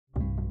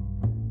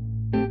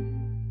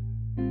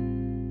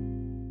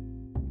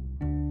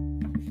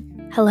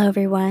Hello,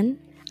 everyone.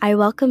 I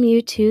welcome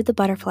you to The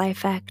Butterfly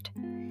Effect,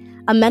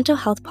 a mental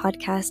health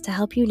podcast to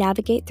help you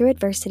navigate through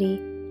adversity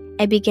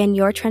and begin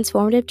your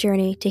transformative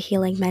journey to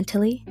healing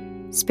mentally,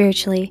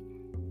 spiritually,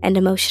 and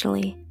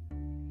emotionally.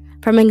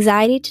 From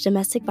anxiety to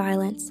domestic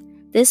violence,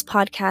 this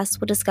podcast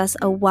will discuss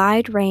a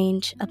wide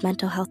range of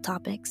mental health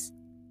topics,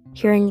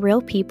 hearing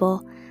real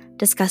people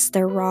discuss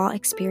their raw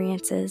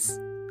experiences.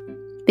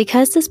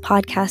 Because this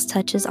podcast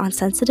touches on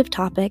sensitive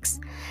topics,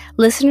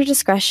 listener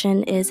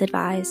discretion is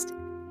advised,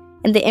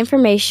 and the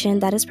information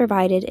that is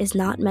provided is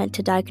not meant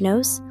to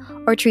diagnose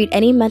or treat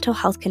any mental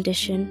health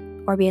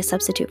condition or be a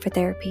substitute for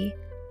therapy.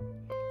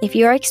 If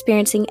you are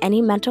experiencing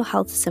any mental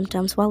health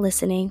symptoms while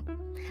listening,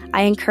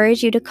 I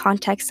encourage you to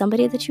contact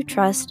somebody that you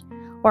trust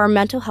or a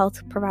mental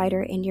health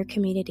provider in your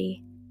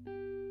community.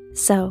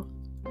 So,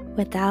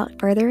 without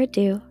further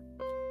ado,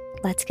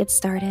 let's get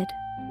started.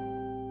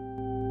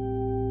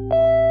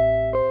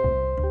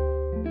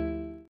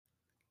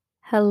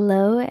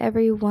 Hello,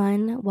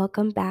 everyone.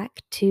 Welcome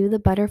back to the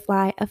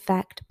Butterfly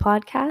Effect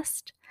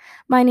podcast.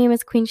 My name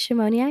is Queen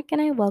Shimoniak, and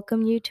I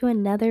welcome you to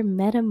another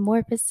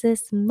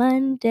Metamorphosis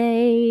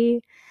Monday.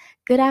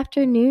 Good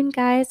afternoon,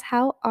 guys.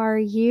 How are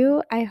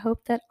you? I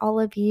hope that all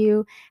of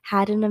you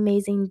had an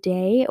amazing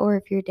day, or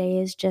if your day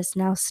is just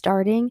now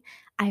starting,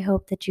 I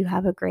hope that you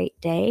have a great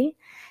day.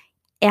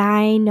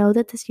 I know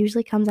that this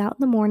usually comes out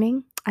in the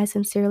morning. I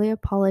sincerely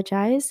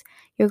apologize.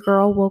 Your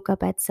girl woke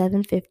up at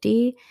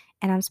 7:50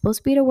 and I'm supposed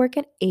to be to work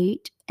at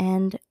 8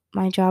 and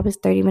my job is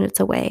 30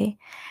 minutes away.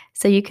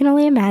 So you can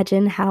only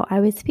imagine how I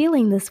was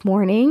feeling this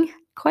morning.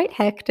 Quite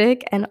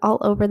hectic and all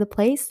over the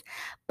place,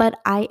 but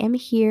I am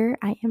here.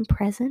 I am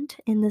present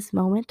in this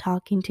moment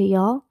talking to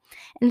y'all.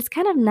 And it's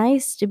kind of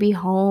nice to be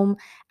home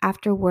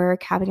after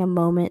work, having a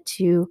moment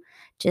to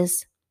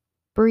just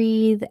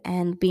breathe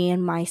and be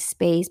in my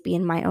space, be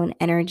in my own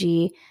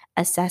energy,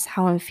 assess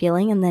how I'm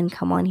feeling, and then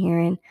come on here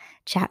and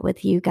chat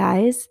with you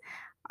guys.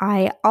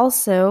 I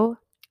also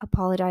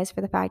apologize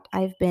for the fact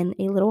I've been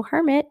a little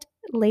hermit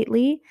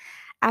lately.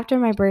 After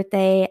my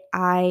birthday,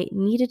 I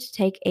needed to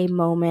take a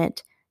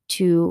moment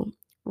to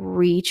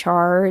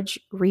recharge,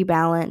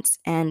 rebalance,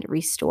 and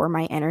restore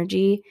my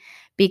energy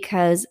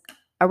because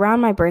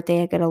around my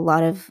birthday, I get a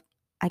lot of,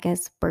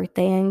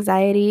 birthday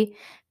anxiety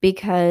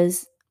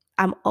because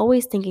I'm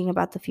always thinking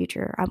about the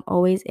future. I'm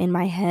always in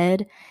my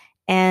head.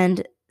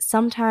 And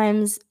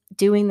sometimes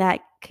doing that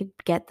could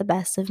get the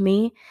best of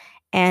me.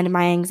 And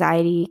my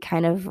anxiety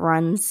kind of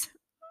runs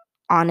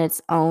on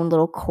its own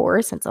little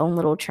course, its own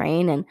little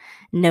train, and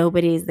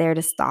nobody's there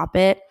to stop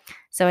it.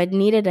 So I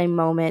needed a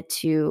moment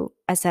to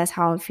assess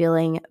how I'm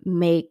feeling,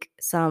 make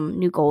some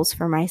new goals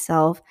for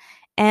myself,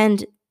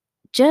 and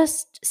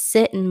just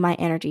sit in my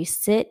energy,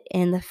 sit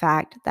in the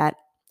fact that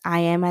I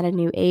am at a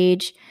new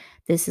age.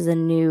 This is a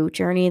new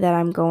journey that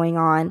I'm going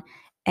on,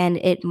 and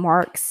it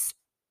marks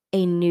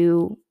a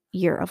new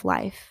year of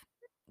life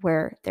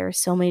where there are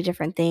so many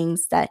different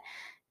things that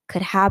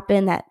could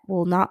happen that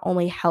will not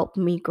only help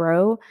me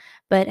grow,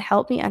 but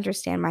help me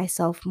understand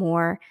myself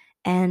more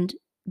and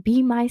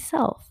be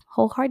myself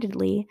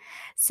wholeheartedly.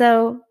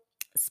 So,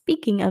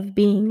 speaking of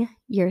being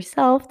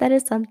yourself, that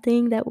is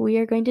something that we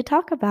are going to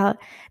talk about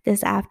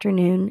this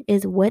afternoon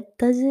is what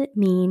does it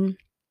mean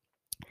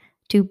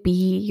to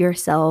be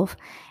yourself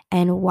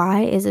and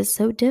why is it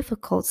so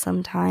difficult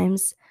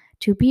sometimes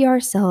to be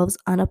ourselves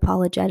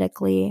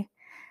unapologetically?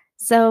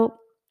 So,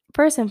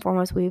 first and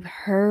foremost, we've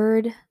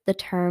heard the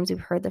terms, we've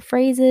heard the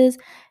phrases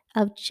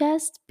of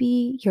just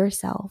be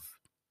yourself.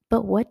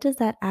 But what does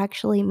that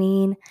actually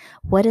mean?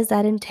 What does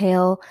that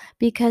entail?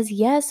 Because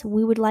yes,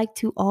 we would like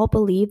to all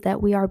believe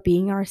that we are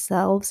being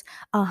ourselves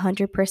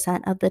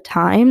 100% of the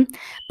time,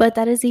 but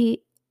that is a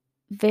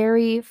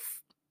very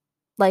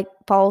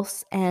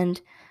false and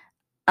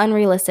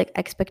unrealistic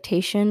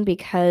expectation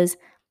because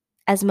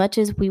as much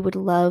as we would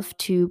love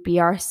to be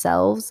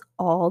ourselves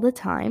all the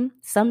time,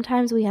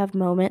 sometimes we have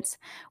moments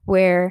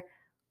where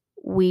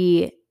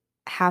we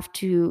have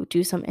to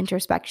do some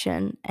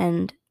introspection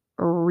and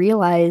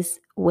realize,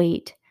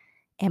 wait,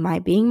 am I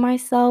being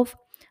myself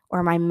or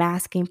am I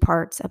masking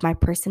parts of my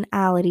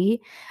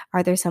personality?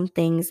 Are there some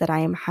things that I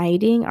am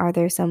hiding? Are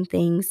there some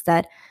things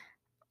that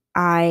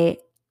I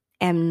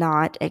am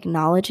not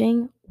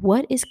acknowledging?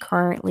 What is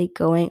currently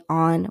going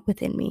on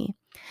within me?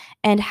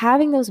 And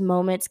having those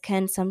moments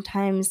can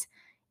sometimes,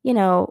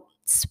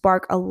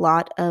 spark a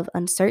lot of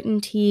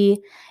uncertainty.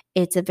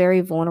 It's a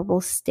very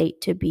vulnerable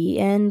state to be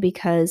in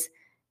because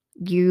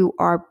you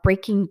are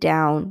breaking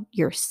down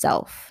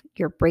yourself.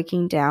 You're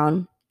breaking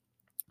down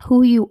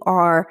who you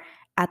are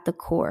at the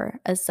core,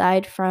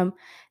 aside from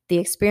the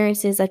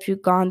experiences that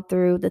you've gone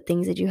through, the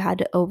things that you had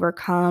to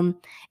overcome,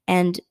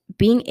 and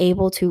being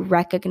able to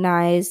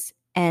recognize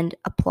and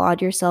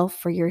applaud yourself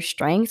for your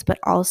strengths, but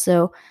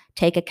also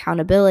take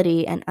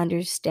accountability and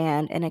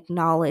understand and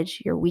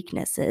acknowledge your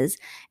weaknesses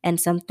and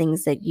some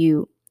things that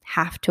you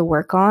have to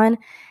work on,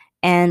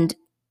 and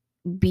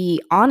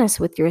be honest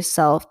with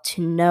yourself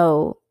to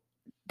know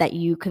that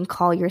you can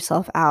call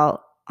yourself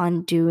out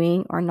on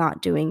doing or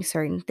not doing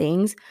certain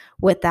things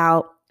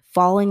without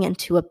falling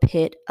into a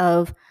pit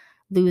of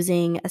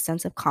losing a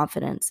sense of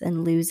confidence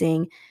and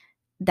losing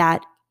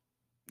that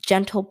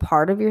gentle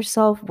part of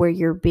yourself where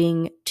you're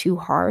being too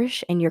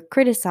harsh and you're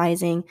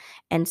criticizing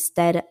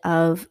instead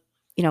of,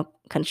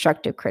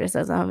 constructive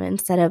criticism,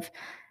 instead of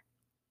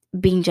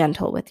being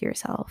gentle with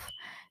yourself.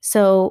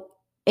 So,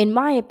 in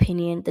my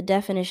opinion, the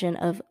definition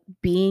of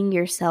being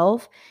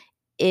yourself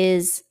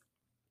is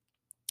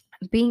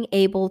being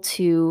able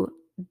to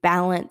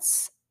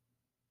balance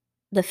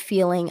the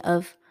feeling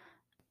of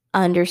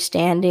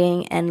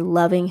understanding and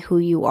loving who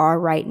you are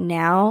right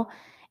now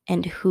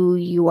and who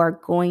you are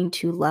going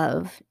to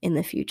love in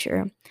the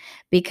future.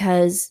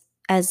 Because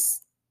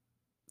as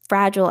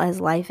fragile as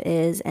life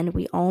is, and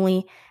we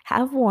only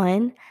have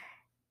one,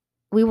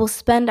 we will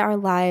spend our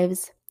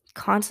lives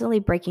constantly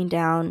breaking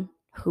down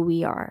who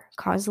we are,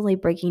 constantly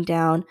breaking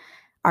down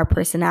our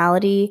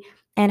personality,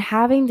 and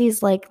having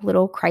these like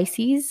little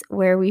crises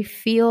where we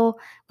feel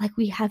like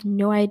we have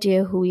no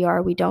idea who we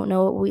are. We don't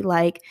know what we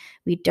like.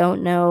 We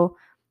don't know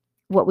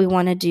what we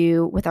want to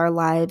do with our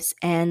lives.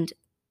 And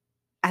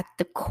at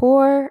the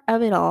core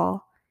of it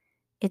all,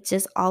 it's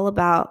just all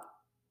about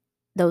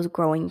those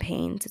growing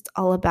pains. It's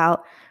all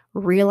about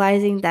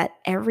realizing that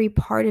every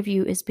part of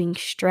you is being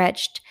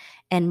stretched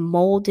and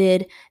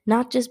molded,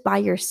 not just by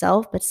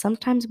yourself, but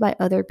sometimes by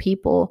other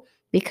people,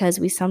 because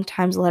we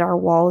sometimes let our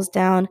walls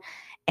down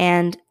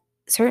and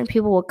certain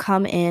people will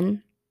come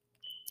in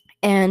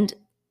and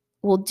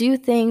will do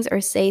things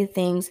or say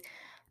things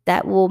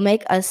that will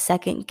make us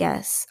second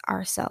guess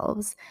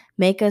ourselves,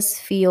 make us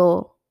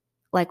feel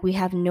like we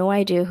have no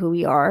idea who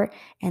we are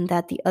and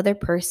that the other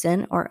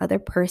person or other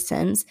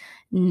persons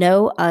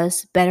know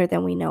us better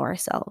than we know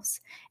ourselves.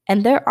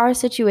 And there are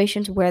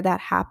situations where that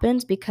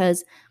happens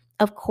because,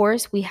 of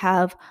course, we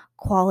have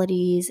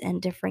qualities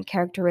and different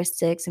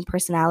characteristics and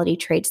personality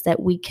traits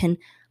that we can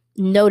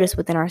notice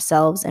within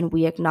ourselves and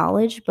we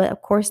acknowledge. But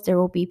of course, there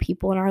will be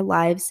people in our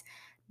lives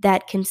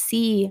that can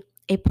see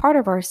a part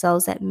of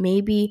ourselves that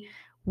maybe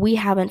we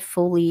haven't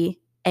fully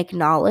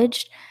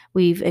acknowledged,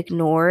 we've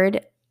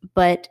ignored.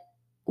 But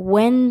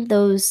when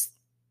those,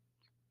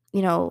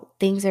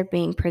 things are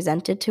being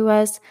presented to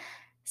us,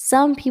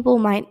 some people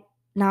might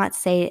not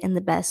say it in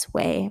the best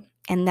way.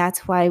 And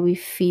that's why we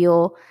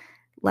feel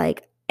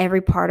like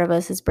every part of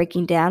us is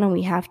breaking down and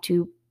we have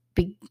to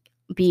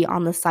be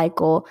on the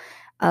cycle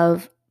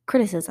of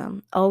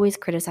criticism, always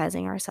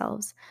criticizing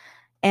ourselves.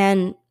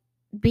 And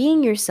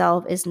being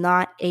yourself is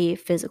not a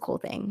physical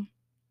thing.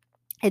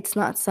 It's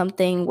not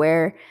something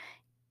where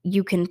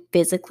you can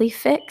physically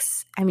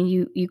fix. I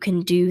mean, you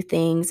can do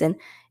things and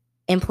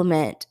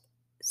implement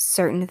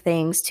certain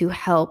things to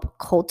help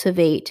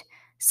cultivate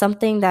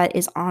something that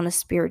is on a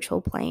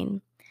spiritual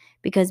plane.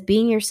 Because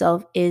being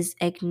yourself is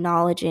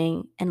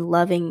acknowledging and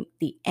loving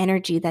the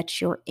energy that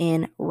you're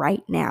in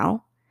right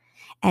now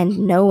and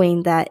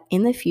knowing that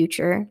in the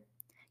future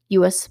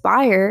you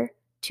aspire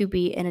to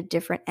be in a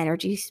different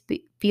energy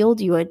field.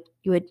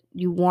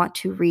 You want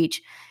to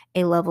reach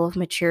a level of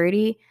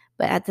maturity,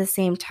 but at the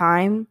same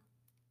time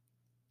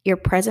your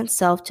present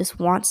self just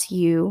wants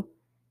you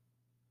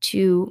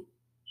to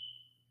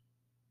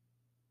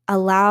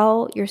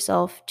allow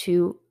yourself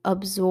to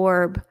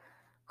absorb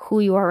who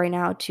you are right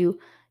now, to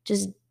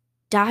just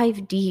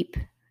dive deep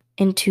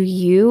into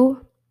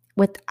you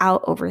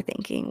without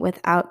overthinking,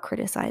 without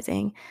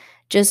criticizing,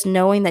 just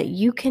knowing that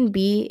you can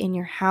be in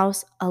your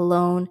house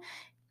alone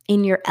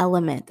in your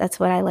element. That's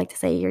what I like to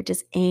say. You're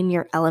just in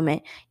your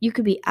element. You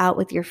could be out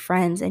with your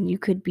friends and you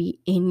could be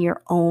in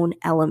your own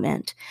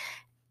element.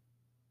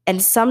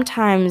 And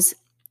sometimes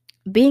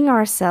being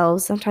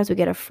ourselves, sometimes we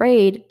get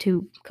afraid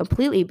to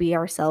completely be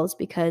ourselves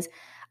because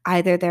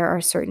either there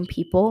are certain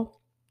people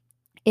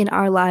in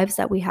our lives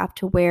that we have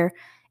to wear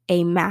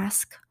a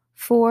mask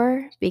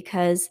for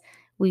because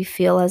we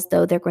feel as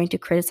though they're going to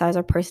criticize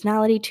our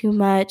personality too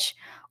much,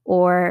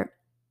 or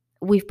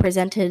we've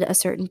presented a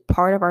certain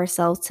part of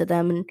ourselves to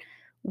them and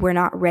we're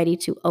not ready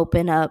to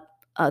open up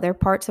other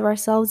parts of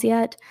ourselves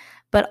yet.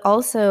 But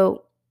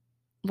also,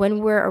 when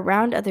we're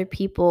around other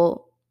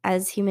people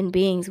as human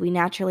beings, we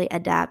naturally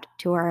adapt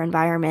to our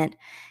environment.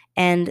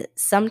 And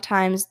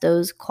sometimes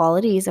those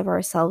qualities of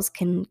ourselves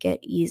can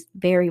get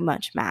very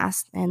much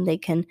masked and they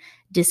can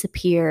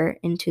disappear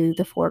into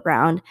the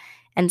foreground.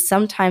 And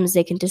sometimes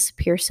they can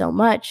disappear so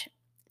much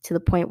to the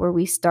point where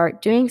we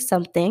start doing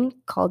something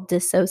called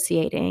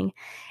dissociating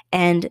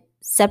and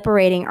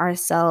separating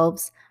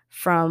ourselves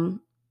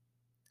from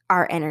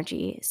our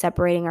energy,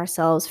 separating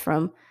ourselves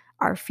from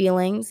our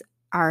feelings,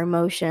 our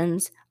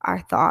emotions, our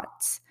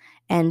thoughts,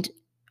 and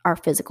our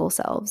physical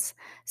selves.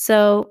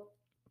 So,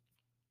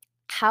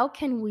 how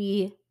can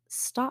we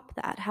stop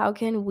that? How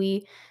can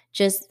we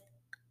just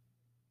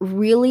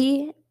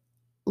really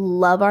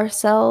love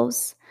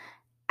ourselves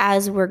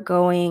as we're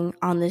going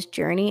on this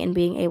journey and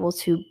being able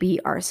to be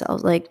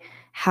ourselves? Like,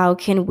 how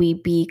can we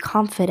be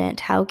confident?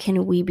 How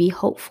can we be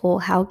hopeful?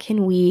 How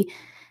can we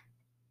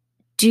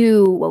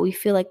do what we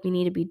feel like we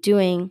need to be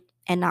doing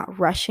and not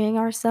rushing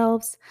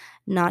ourselves,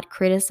 not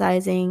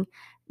criticizing,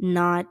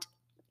 not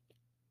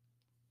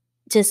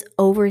just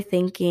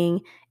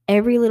overthinking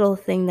every little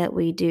thing that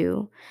we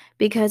do.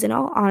 Because in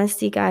all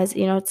honesty, guys,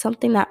 it's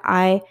something that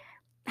I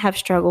have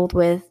struggled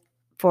with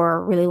for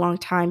a really long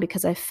time,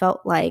 because I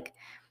felt like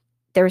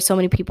there were so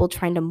many people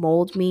trying to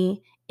mold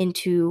me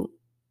into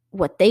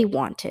what they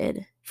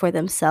wanted for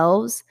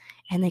themselves,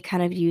 and they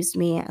kind of used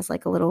me as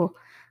like a little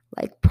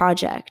like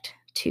project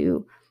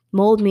to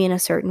mold me in a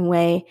certain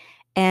way.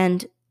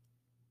 And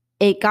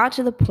it got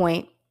to the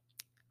point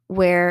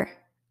where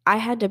I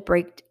had to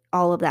break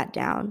all of that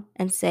down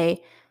and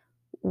say,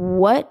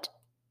 what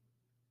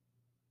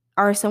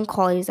are some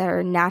qualities that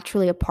are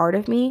naturally a part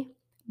of me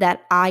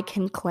that I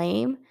can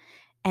claim,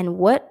 and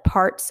what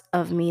parts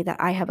of me that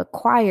I have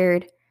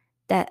acquired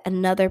that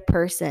another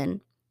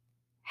person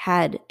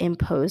had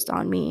imposed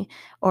on me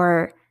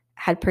or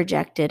had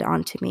projected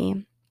onto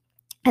me.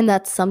 And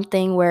that's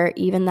something where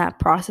even that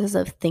process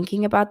of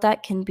thinking about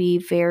that can be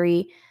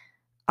very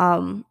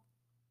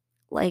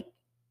like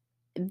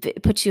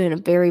puts you in a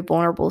very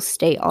vulnerable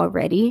state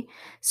already.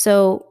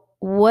 So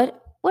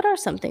what are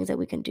some things that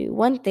we can do?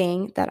 One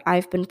thing that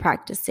I've been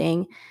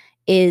practicing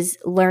is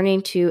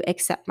learning to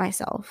accept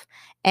myself.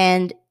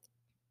 And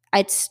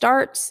it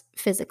starts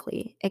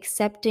physically,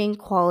 accepting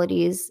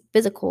qualities,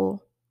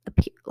 physical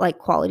like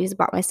qualities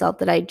about myself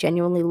that I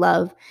genuinely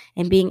love,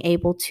 and being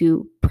able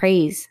to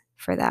praise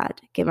for that,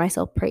 give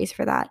myself praise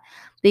for that.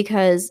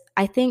 Because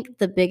I think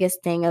the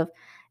biggest thing of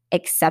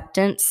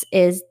acceptance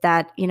is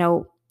that,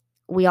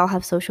 we all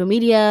have social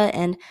media,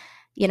 and,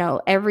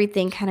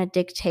 everything kind of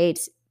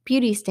dictates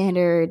beauty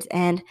standards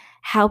and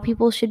how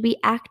people should be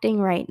acting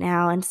right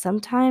now. And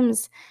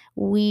sometimes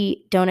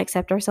we don't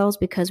accept ourselves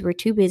because we're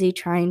too busy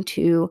trying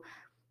to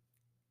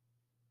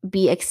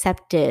be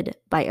accepted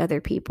by other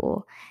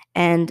people.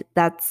 And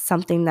that's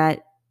something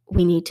that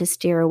we need to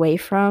steer away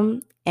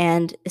from.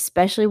 And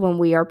especially when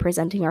we are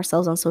presenting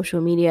ourselves on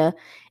social media,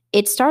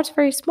 it starts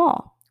very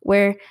small,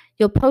 where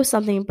you'll post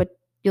something, but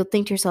you'll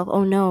think to yourself,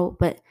 oh no,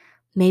 but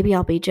maybe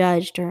I'll be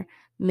judged, or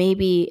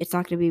maybe it's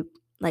not going to be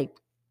like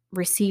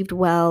received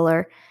well,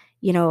 or,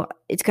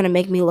 it's going to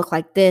make me look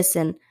like this.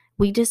 And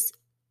we just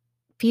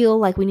feel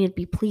like we need to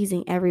be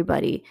pleasing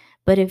everybody.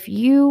 But if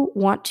you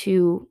want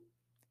to,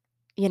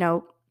 you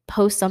know,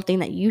 post something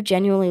that you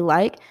genuinely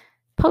like,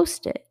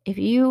 post it. If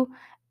you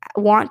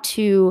want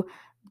to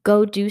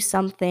go do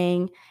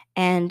something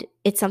and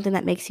it's something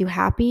that makes you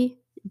happy,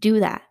 do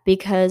that.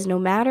 Because no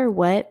matter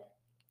what,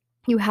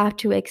 you have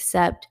to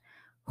accept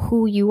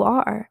who you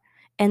are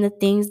and the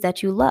things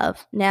that you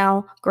love.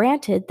 Now,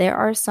 granted, there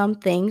are some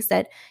things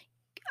that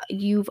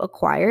you've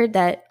acquired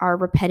that are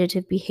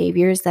repetitive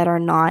behaviors that are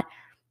not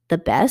the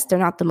best, they're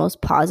not the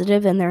most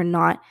positive, and they're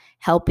not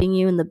helping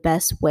you in the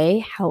best way.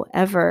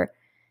 However,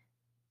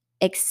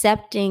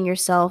 accepting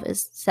yourself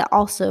is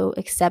also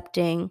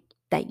accepting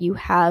that you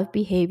have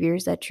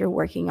behaviors that you're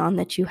working on,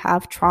 that you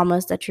have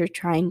traumas that you're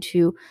trying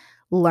to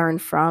learn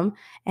from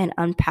and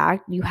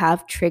unpack. You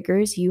have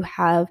triggers, you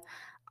have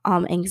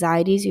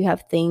anxieties, you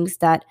have things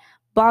that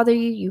bother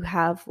you, you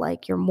have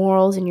like your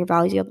morals and your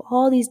values, you have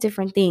all these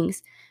different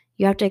things.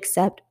 You have to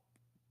accept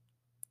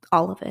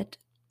all of it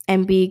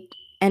and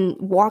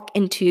walk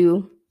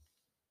into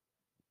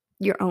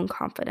your own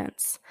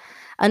confidence.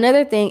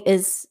 Another thing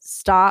is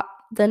stop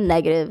the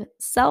negative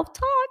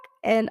self-talk.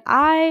 And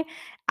I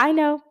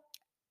know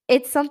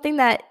it's something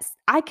that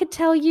I could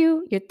tell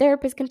you, your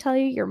therapist can tell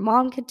you, your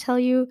mom could tell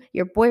you,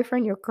 your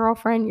boyfriend, your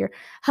girlfriend, your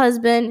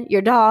husband,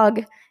 your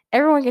dog,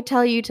 everyone could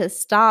tell you to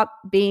stop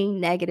being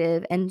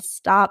negative and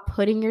stop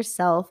putting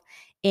yourself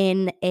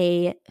in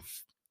a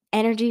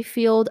energy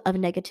field of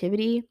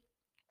negativity.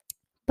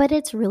 But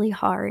it's really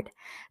hard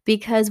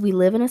because we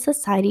live in a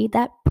society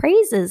that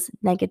praises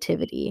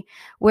negativity,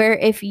 where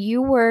if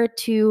you were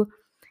to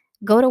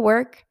go to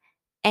work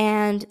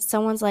and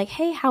someone's like,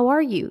 hey, how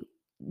are you?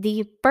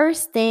 The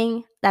first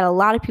thing that a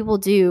lot of people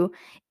do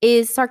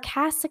is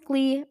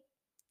sarcastically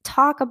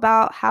talk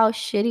about how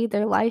shitty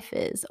their life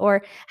is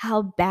or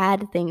how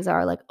bad things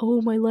are. Like,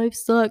 oh, my life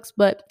sucks,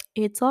 but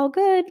it's all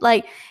good.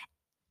 Like,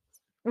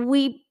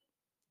 we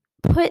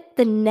put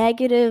the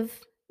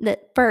negative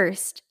that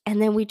first,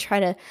 and then we try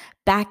to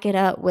back it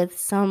up with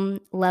some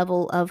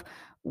level of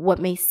what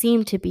may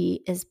seem to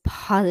be is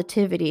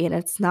positivity, and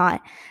it's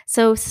not.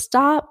 So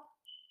stop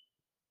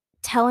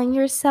telling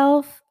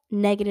yourself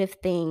negative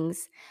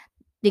things,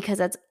 because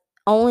that's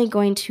only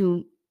going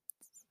to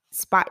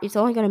it's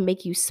only going to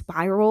make you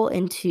spiral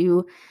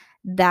into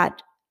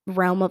that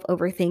realm of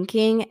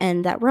overthinking,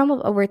 and that realm of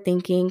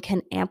overthinking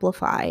can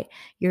amplify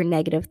your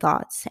negative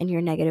thoughts and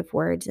your negative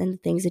words, and the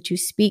things that you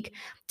speak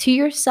to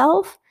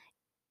yourself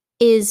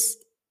is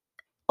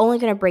only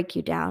going to break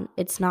you down.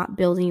 It's not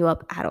building you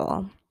up at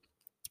all.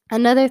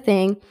 Another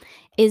thing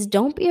is,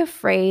 don't be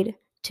afraid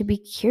to be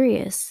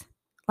curious.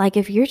 Like,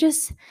 if you're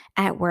just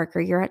at work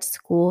or you're at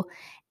school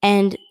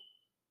and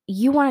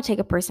you want to take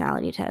a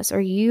personality test, or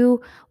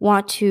you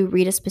want to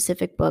read a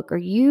specific book, or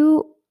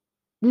you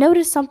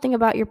notice something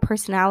about your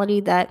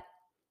personality that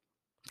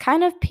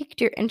kind of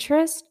piqued your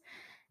interest,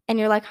 and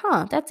you're like,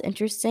 huh, that's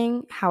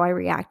interesting how I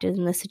reacted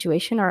in this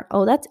situation, or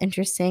oh, that's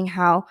interesting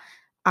how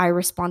I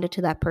responded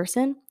to that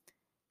person.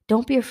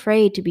 don't be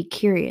afraid to be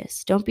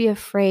curious. Don't be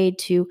afraid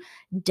to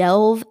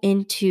delve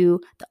into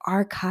the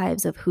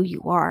archives of who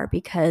you are,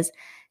 because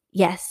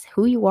yes,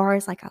 who you are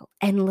is like an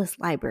endless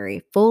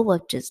library full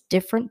of just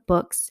different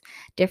books,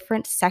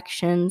 different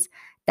sections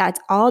that's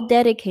all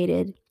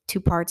dedicated to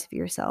parts of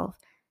yourself.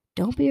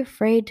 Don't be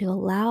afraid to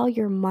allow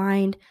your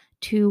mind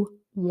to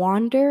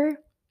wander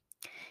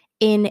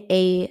in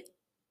a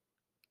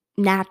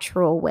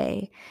natural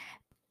way.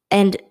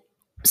 And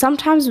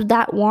sometimes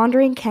that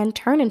wandering can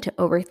turn into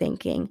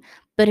overthinking.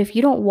 But if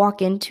you don't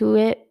walk into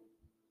it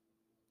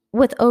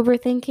with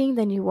overthinking,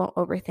 then you won't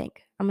overthink.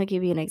 I'm going to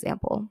give you an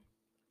example.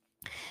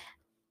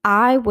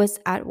 I was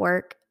at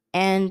work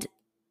and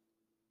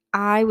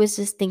I was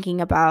just thinking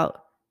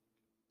about,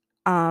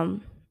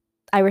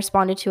 I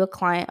responded to a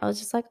client. I was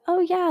just like,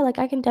 oh yeah, like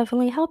I can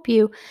definitely help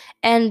you.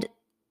 And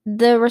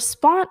the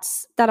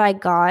response that I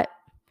got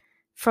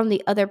from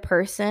the other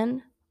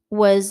person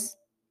was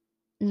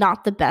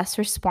not the best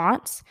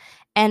response.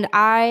 And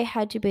I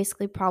had to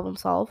basically problem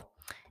solve.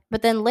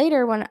 But then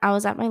later, when I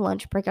was at my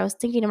lunch break, I was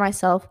thinking to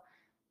myself,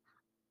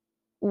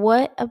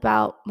 what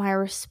about my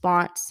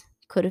response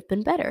could have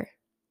been better?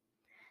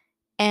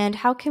 And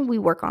how can we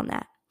work on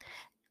that?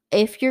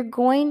 If you're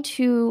going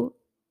to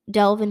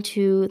delve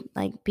into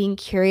like being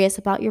curious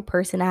about your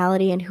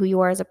personality and who you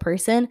are as a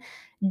person,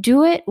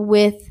 do it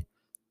with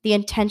the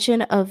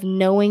intention of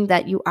knowing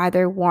that you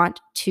either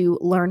want to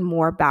learn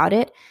more about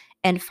it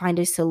and find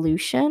a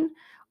solution,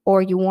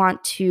 or you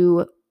want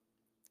to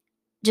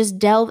just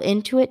delve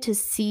into it to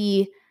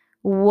see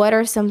what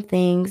are some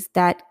things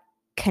that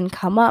can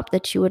come up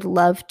that you would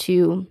love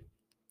to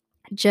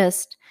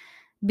just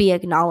be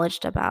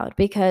acknowledged about.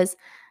 Because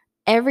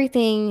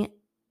everything,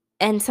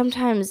 and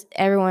sometimes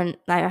everyone,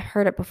 I've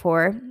heard it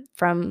before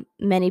from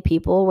many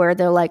people where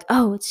they're like,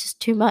 oh, it's just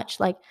too much.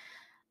 Like,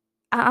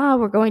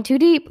 we're going too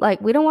deep. Like,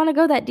 we don't want to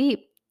go that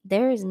deep.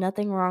 There is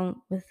nothing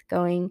wrong with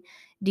going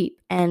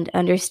deep and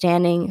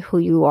understanding who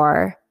you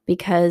are,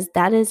 because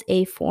that is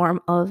a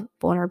form of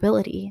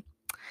vulnerability.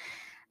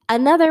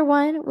 Another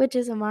one, which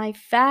is my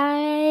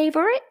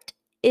favorite,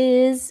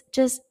 is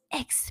just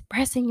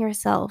expressing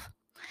yourself.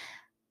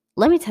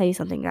 Let me tell you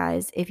something,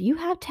 guys. If you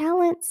have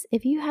talents,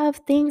 if you have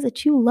things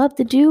that you love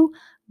to do,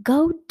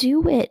 go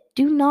do it.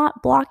 Do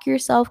not block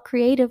yourself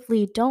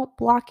creatively. Don't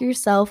block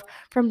yourself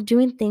from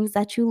doing things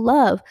that you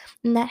love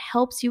and that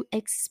helps you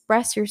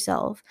express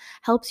yourself,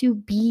 helps you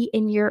be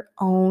in your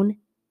own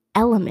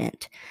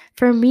element.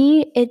 For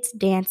me, it's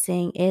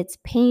dancing, it's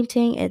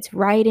painting, it's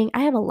writing.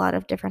 I have a lot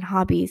of different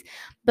hobbies,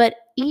 but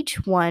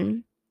each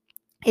one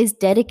is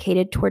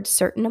dedicated towards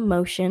certain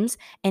emotions,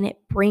 and it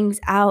brings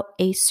out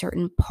a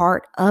certain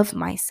part of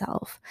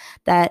myself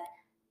that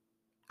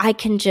I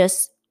can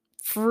just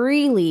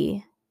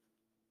freely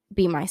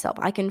be myself.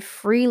 I can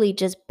freely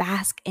just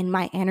bask in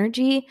my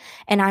energy,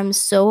 and I'm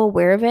so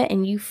aware of it,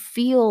 and you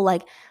feel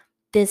like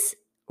this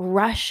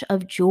rush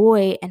of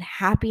joy and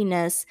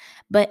happiness,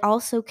 but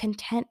also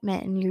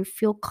contentment, and you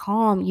feel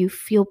calm, you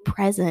feel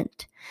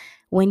present.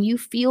 When you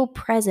feel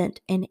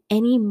present in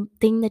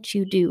anything that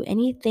you do,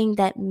 anything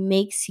that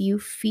makes you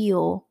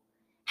feel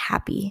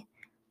happy,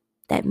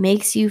 that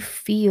makes you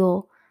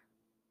feel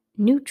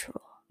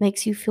neutral,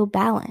 makes you feel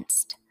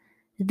balanced,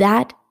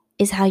 that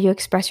is how you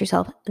express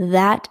yourself.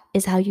 That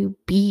is how you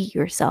be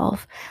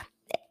yourself.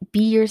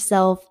 Be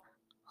yourself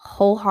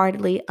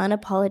wholeheartedly,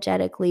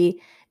 unapologetically,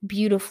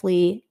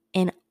 beautifully,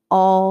 in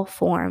all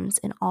forms,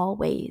 in all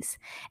ways.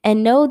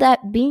 And know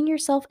that being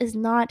yourself is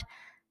not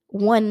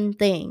one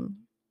thing.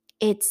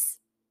 It's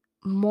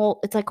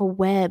like a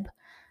web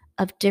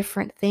of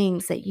different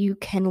things that you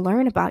can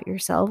learn about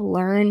yourself,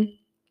 learn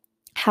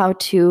how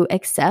to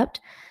accept,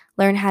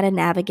 learn how to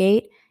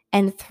navigate.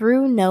 And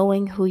through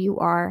knowing who you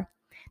are,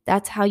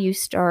 that's how you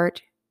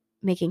start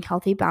making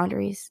healthy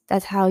boundaries.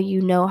 That's how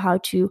you know how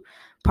to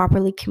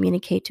properly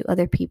communicate to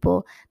other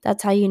people.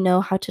 That's how you know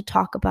how to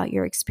talk about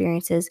your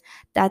experiences.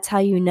 That's how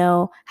you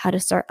know how to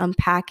start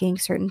unpacking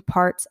certain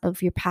parts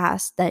of your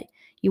past that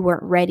you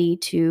weren't ready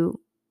to,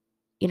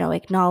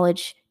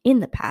 acknowledge in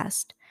the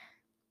past.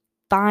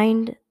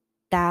 Find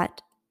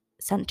that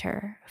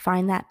center,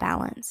 find that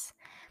balance.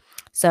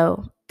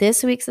 So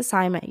this week's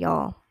assignment,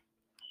 y'all,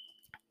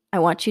 I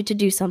want you to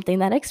do something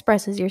that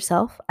expresses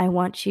yourself. I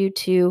want you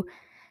to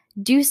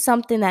do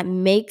something that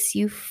makes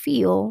you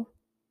feel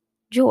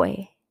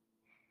joy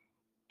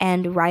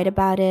and write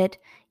about it.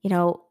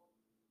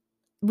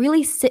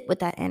 Really sit with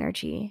that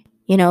energy.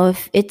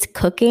 If it's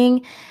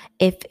cooking,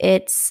 if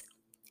it's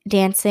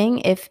dancing,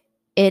 if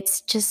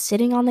it's just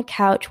sitting on the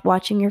couch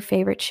watching your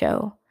favorite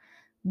show,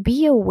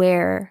 be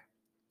aware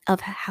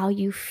of how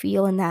you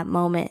feel in that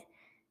moment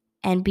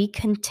and be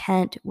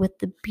content with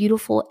the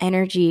beautiful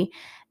energy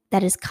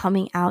that is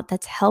coming out,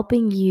 that's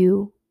helping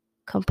you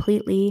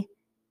completely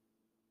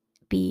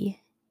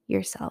be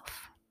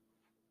yourself.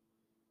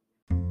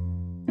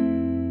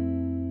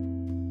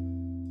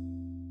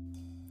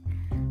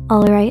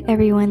 All right,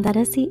 everyone, that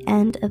is the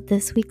end of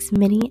this week's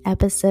mini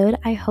episode.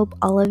 I hope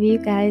all of you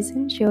guys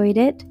enjoyed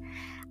it.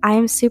 I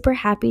am super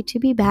happy to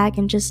be back,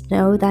 and just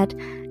know that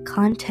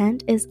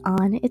content is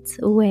on its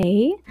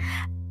way.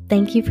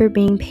 Thank you for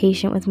being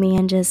patient with me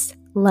and just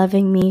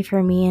loving me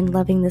for me and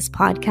loving this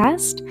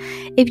podcast.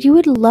 If you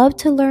would love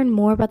to learn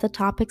more about the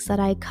topics that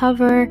I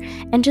cover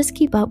and just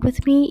keep up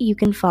with me, you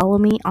can follow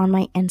me on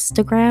my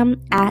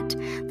Instagram at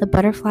the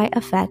Butterfly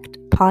Effect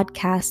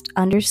podcast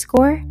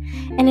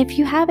 _ And if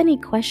you have any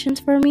questions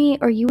for me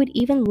or you would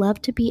even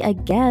love to be a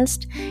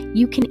guest,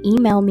 you can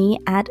email me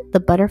at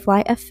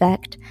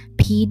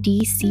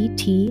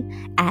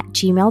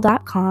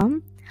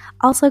thebutterflyeffectpdct@gmail.com.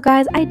 Also,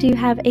 guys, I do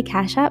have a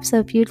Cash App, so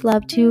if you'd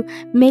love to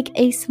make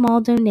a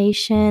small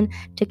donation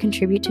to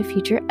contribute to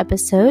future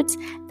episodes,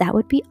 that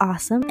would be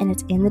awesome, and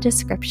it's in the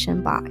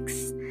description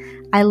box.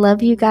 I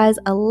love you guys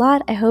a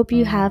lot. I hope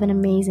you have an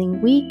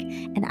amazing week,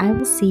 and I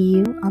will see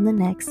you on the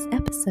next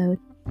episode.